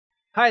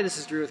Hi, this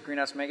is Drew with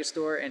Greenhouse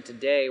Megastore, and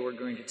today we're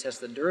going to test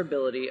the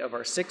durability of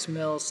our 6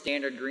 mil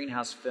standard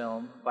greenhouse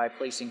film by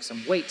placing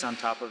some weights on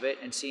top of it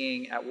and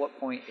seeing at what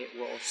point it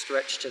will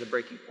stretch to the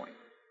breaking point.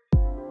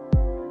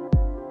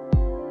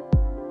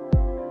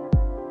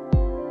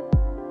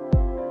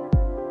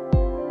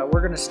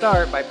 We're going to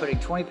start by putting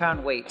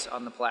 20-pound weights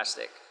on the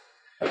plastic.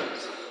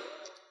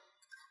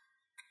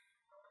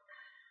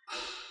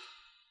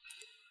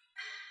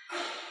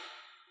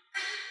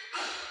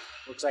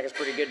 Looks like it's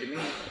pretty good to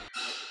me.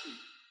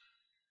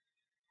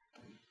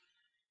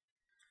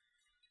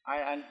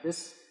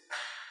 This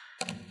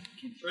try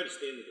to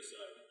stand to the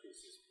side in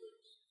case this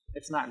breaks.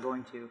 It's not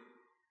going to.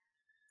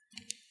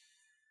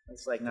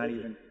 It's like not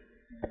even.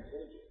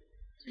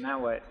 Now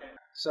what?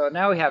 So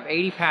now we have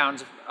 80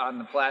 pounds on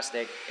the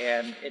plastic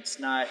and it's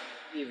not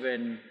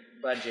even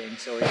budging.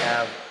 So we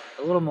have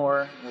a little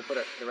more. We'll put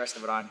the rest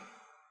of it on.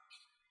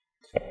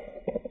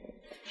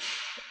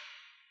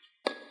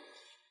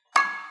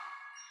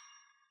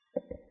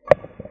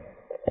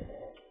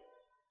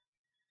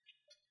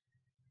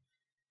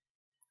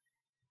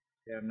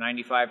 We have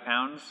 95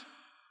 pounds.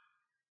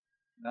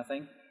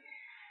 Nothing.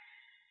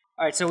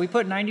 All right, so we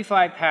put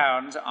 95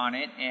 pounds on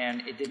it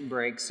and it didn't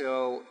break.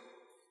 So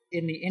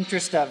in the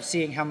interest of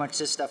seeing how much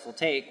this stuff will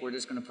take, we're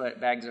just going to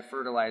put bags of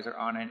fertilizer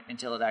on it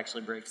until it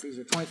actually breaks. These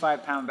are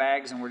 25-pound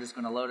bags and we're just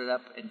going to load it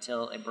up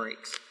until it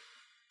breaks.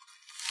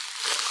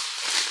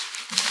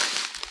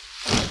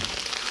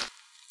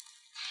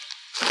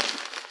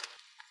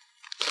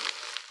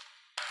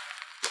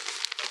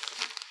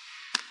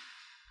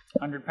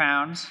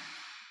 £100.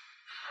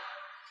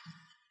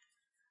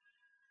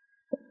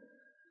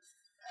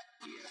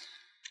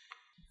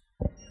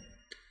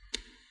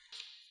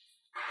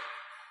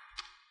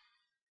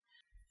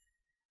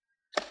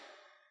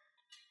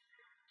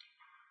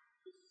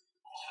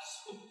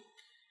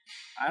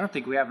 I don't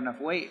think we have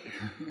enough weight.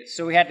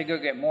 So we had to go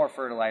get more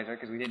fertilizer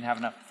because we didn't have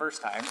enough the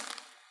first time.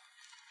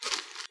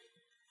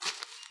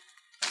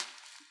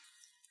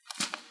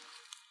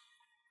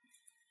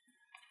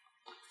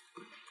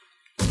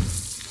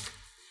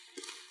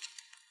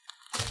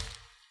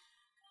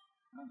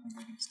 I don't think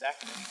we can stack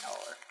it any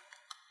taller.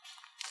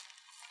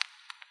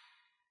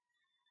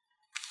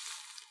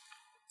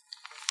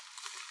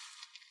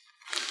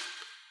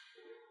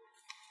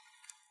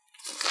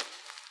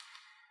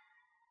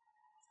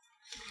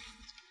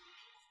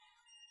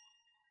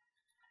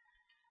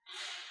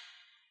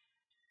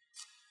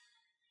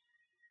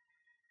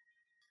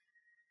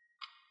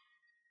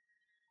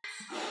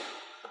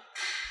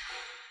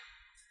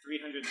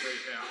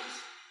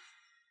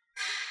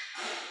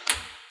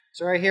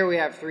 So right here we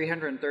have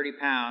 330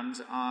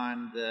 pounds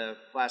on the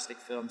plastic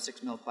film,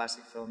 6 mil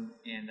plastic film,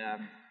 and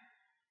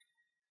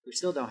we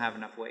still don't have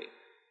enough weight.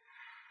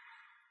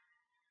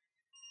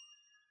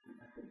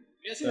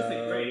 It's gonna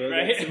say break,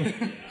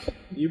 right?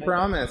 You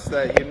promised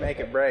that you'd make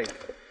it break.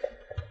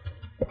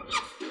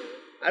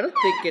 I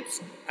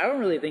don't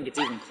really think it's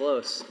even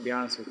close, to be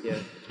honest with you.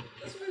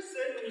 That's what I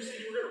said when you said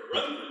you were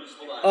gonna run through this.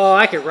 Hold on. Oh,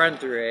 I could run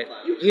through it.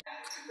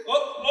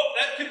 Oh,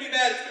 that could be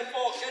bad. It's gonna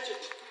fall. Catch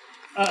it.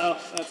 Uh-oh,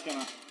 that's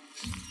gonna...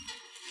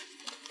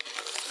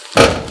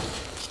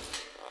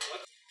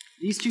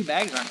 These 2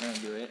 bags aren't gonna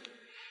do it.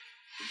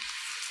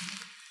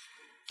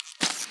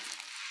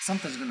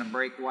 Something's gonna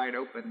break wide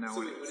open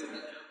though.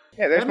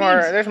 Yeah, there's more room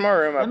up here.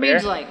 That here.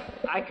 means like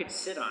I could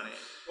sit on it.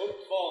 Oh,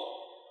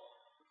 fall.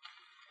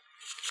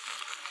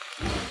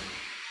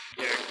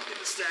 Yeah, get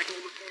the stack a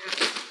little bit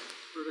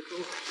more vertical.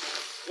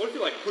 What if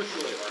you like push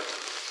really hard?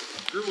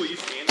 Drew, will you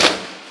stand on it?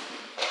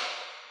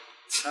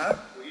 Huh?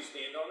 Will you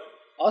stand on it?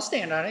 I'll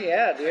stand on it,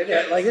 yeah, dude.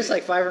 Yeah, like this is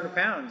like 500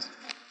 pounds.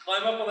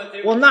 Climb up on that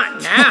table. Well,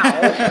 not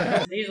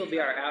now. These will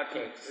be our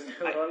outtakes.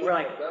 We're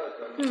like,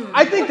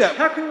 I think that.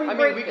 How can we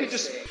break we could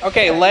this just. thing?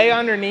 Okay, lay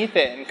underneath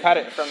it and cut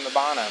it from the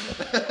bottom. You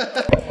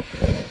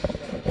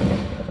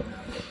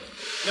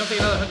don't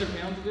think another 100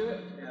 pounds will do it?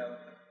 No.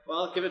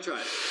 Well, give it a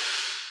try.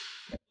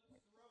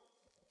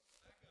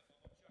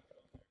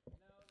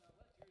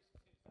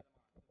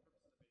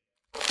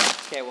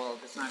 Okay, well,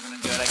 if it's not going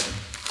to do it, I can...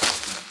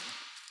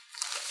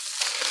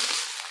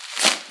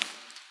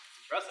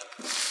 Trust it.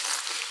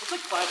 It's like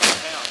 500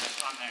 pounds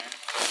on there.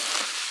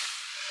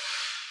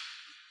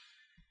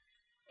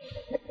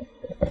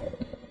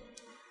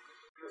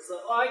 So,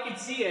 I can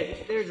see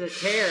it. There's a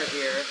tear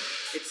here.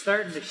 It's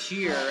starting to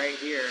shear right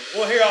here.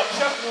 Well, here, I'll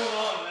chuck one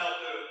on and that'll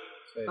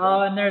do it.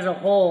 Oh, and there's a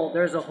hole.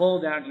 There's a hole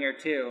down here,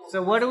 too.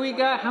 So what do we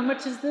got? How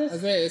much is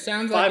this? It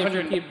sounds like if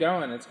you keep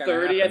going, it's going to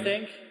 30, happen. I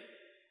think.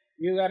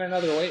 You got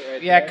another weight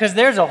right there. Yeah, because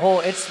there's a hole.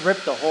 It's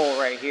ripped a hole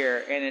right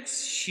here, and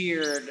it's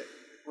sheared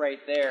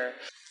right there.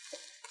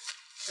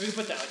 We can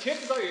put that.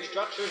 Chances are your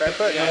structure. Try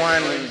putting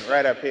one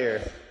right up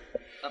here.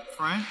 Up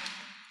front?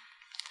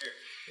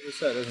 Just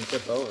so it doesn't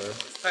tip over.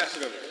 Let's pass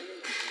it over.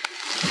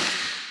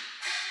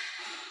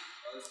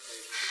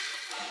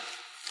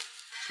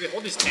 Should we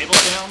hold these tables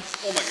down?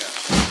 Oh my god.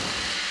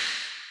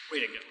 Way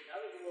to go.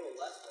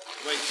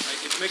 Wait,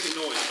 it's making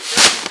noise.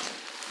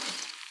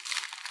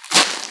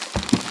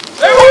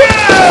 There we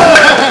go!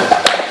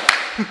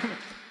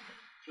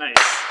 Nice.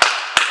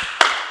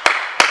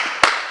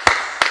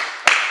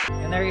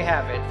 And there you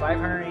have it,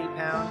 580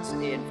 pounds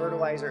in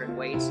fertilizer and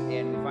weight,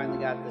 and we finally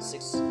got the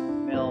 6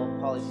 mil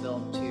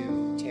polyfilm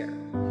to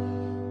tear.